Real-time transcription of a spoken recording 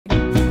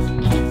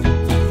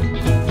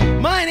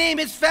name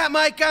is Fat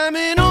Mike, I'm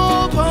an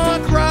old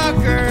punk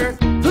rocker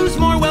who's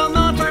more well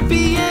known for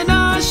being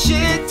a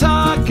shit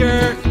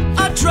talker,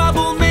 a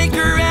troublemaker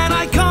and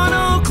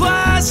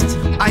iconoclast.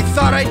 I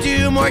thought I'd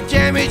do more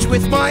damage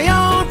with my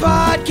own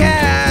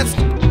podcast.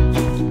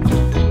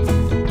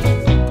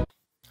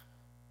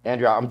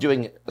 Andrew, I'm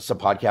doing some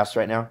podcasts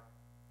right now.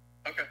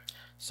 Okay.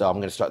 So I'm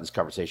going to start this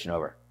conversation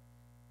over.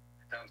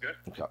 Sounds good.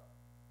 Okay.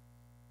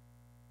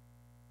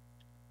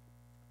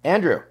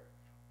 Andrew.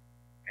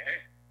 Hey.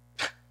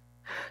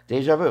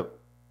 Deja vu.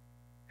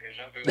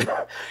 Deja vu.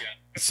 Yeah.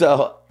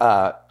 So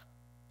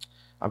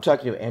I'm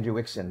talking to Andrew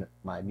Wixon,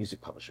 my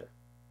music publisher,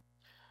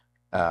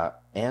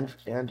 and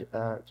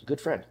good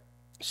friend.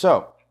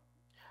 So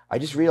I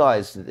just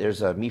realized that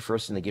there's a Me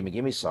First in the Gimme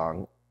Gimmes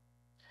song,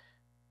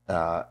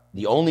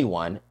 the only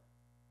one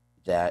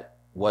that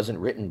wasn't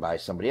written by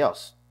somebody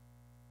else.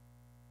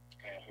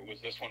 Who was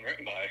this one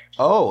written by?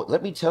 Oh,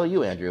 let me tell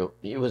you, Andrew,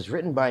 it was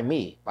written by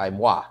me, by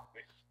moi.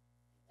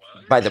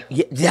 What? By the,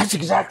 yeah, that's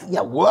exactly,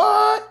 yeah,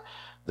 what?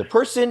 The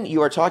person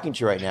you are talking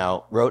to right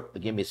now wrote the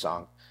Gimme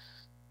song.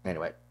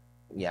 Anyway,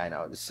 yeah, I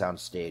know, this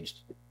sounds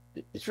staged.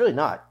 It's really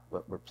not,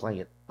 but we're playing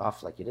it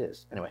off like it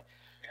is. Anyway,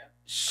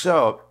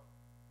 so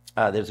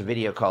there's a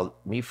video called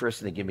Me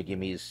First in the Gimme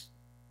Gimmes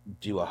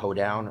Do a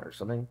Hoedown or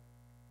something.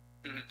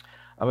 Mm-hmm.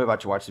 I'm about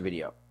to watch the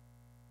video.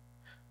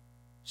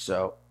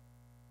 So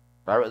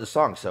I wrote the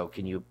song, so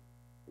can you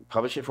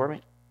publish it for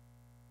me?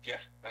 Yeah,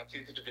 that's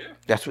easy to do.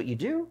 That's what you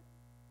do?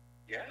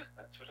 Yeah,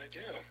 that's what I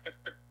do.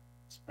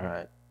 All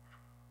right.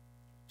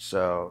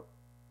 So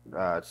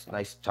it's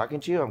nice talking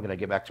to you. I'm going to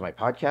get back to my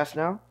podcast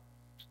now.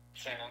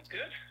 Sounds good.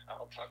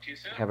 I'll talk to you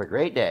soon. Have a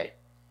great day.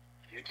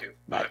 You too.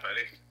 Bye. Bye,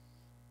 buddy.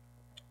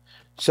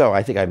 So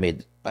I think I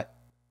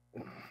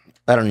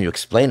don't need to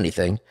explain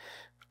anything.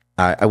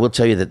 I will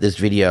tell you that this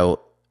video,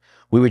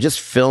 we were just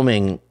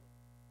filming,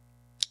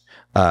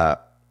 we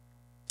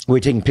were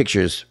taking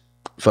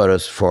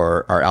photos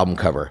for our album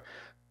cover,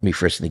 Me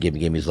First in the Gimme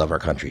Gimmes Love Our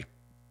Country.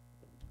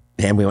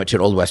 And we went to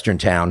an old Western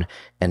town,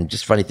 and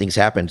just funny things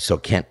happened, so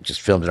Kent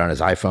just filmed it on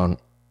his iPhone,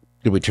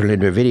 and we turned it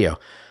into a video.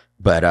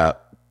 But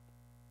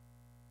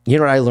you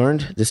know what I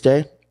learned this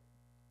day?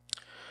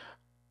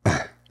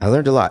 I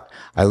learned a lot.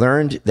 I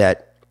learned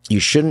that you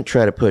shouldn't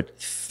try to put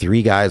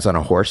 3 guys on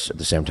a horse at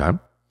the same time.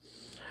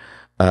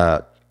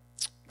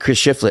 Chris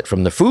Shiflett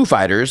from the Foo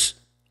Fighters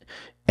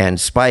and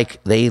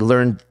Spike, they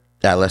learned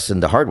that lesson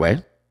the hard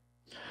way,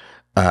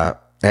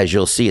 as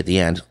you'll see at the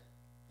end.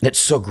 It's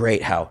so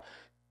great how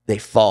they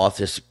fall off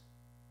this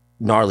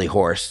gnarly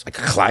horse, like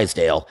a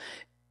Clydesdale,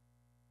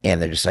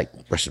 and they're just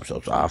like brush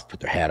themselves off, put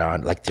their hat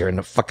on, like they're in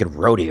a fucking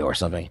rodeo or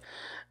something.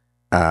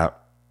 I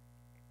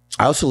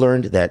also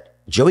learned that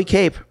Joey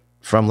Cape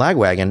from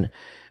Lagwagon,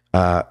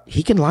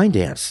 he can line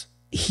dance.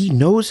 He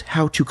knows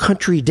how to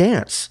country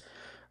dance.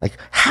 Like,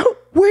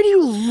 where do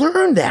you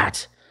learn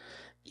that?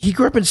 He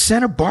grew up in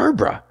Santa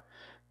Barbara.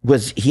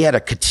 He had a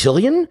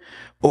cotillion?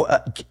 Or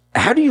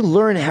how do you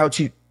learn how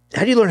to do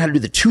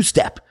the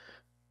 2-step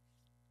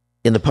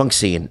in the punk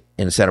scene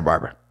in Santa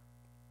Barbara?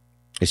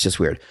 It's just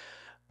weird.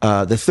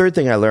 The third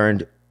thing I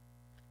learned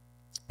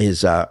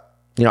is, I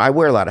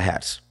wear a lot of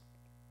hats.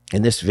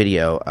 In this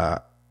video,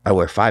 I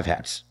wear 5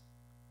 hats,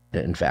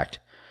 in fact.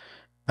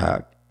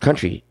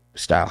 Country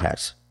style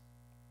hats.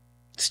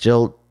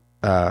 Still,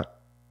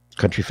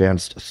 country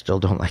fans still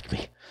don't like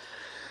me.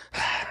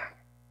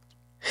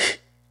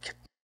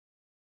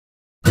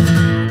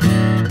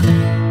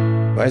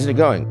 Why isn't it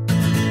going?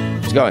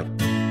 It's going.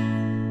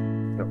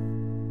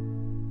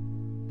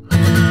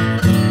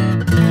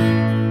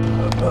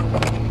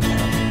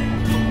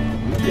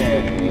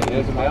 Yeah,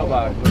 there's a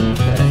mailbox.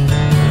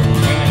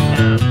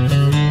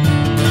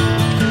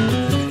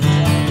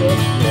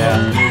 Yeah,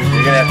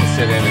 you're gonna have to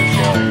sit in and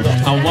show.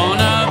 I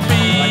wanna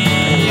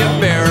be a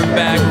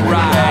bareback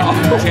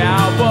riding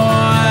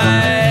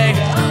cowboy.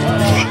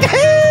 I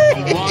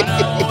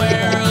wanna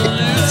wear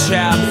loose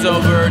chaps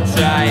over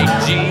tight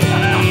jeans.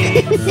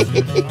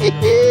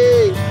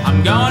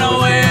 I'm gonna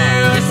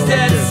wear a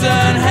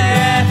Stetson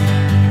hat.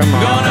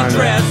 Gonna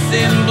dress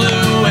in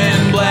blue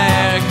and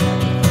black.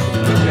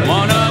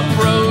 Wanna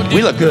produce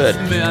We look good.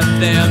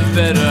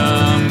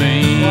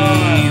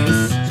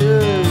 methamphetamines.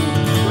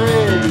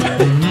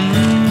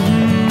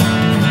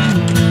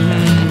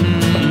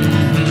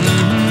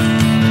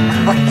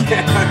 1, 2, 3.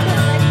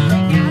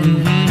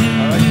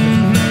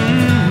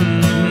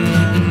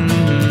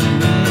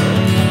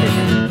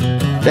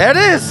 There it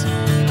is.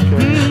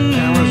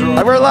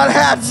 I wear a lot of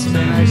hats. Say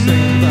nice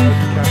things about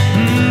capture.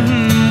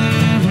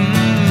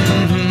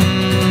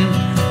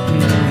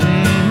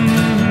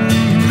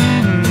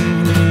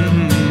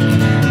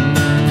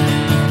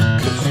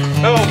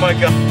 Oh my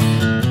God.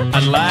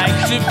 I'd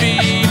like to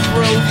be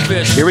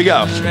proficient. Here we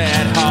go.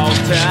 At hog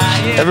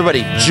tying.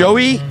 Everybody,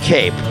 Joey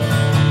Cape.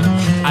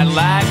 I'd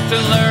like to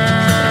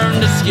learn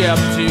to skip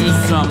to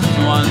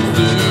someone's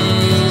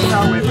food.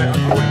 Oh, wait.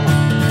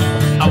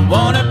 I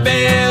wanna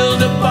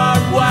build a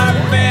barbed wire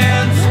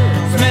fence,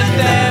 Smith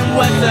and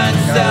Wesson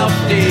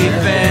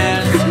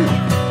self-defense.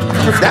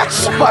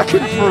 That's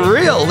fucking For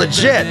real,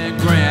 legit.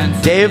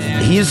 Dave,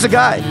 he's the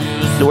guy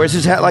who wears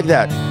his hat like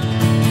that.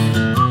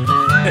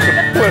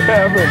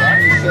 Whatever.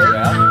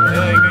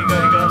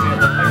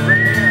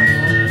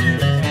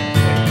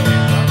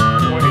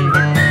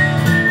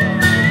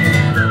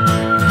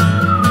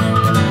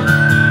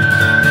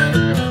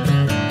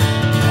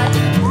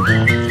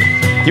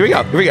 Here we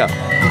go. Here we go.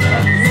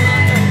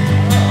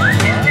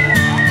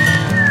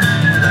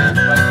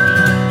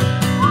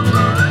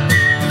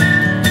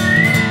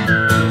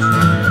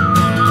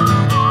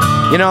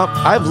 You know,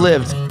 I've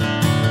lived.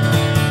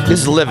 This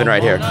is living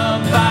right here.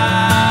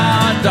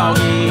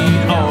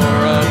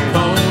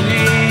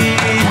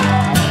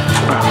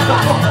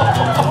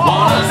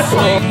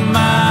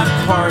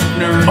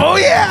 Oh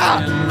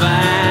yeah!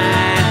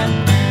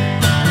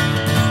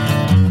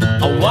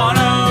 I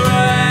wanna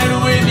ride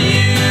with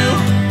you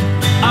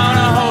on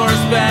a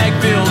horseback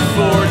built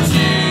for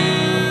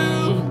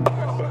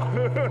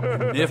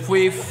two. If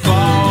we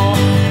fall,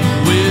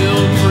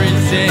 we'll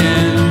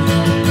pretend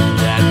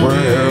that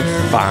We're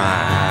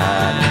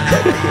fine.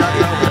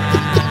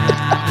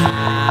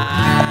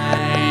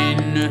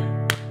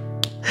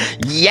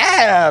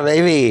 Yeah,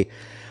 baby.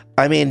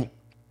 I mean,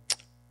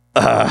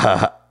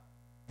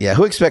 yeah,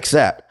 who expects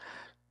that?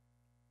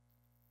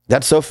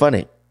 That's so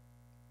funny.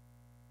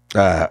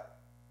 You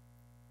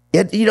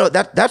know,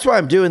 that's why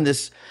I'm doing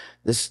this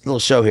little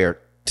show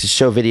here, to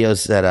show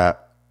videos that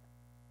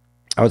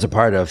I was a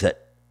part of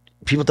that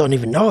people don't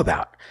even know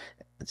about.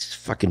 It's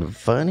fucking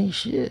funny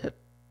shit.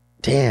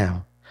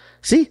 Damn.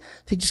 See,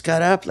 they just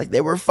got up like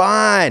they were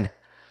fine.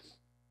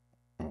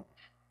 All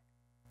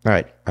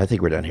right, I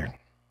think we're done here.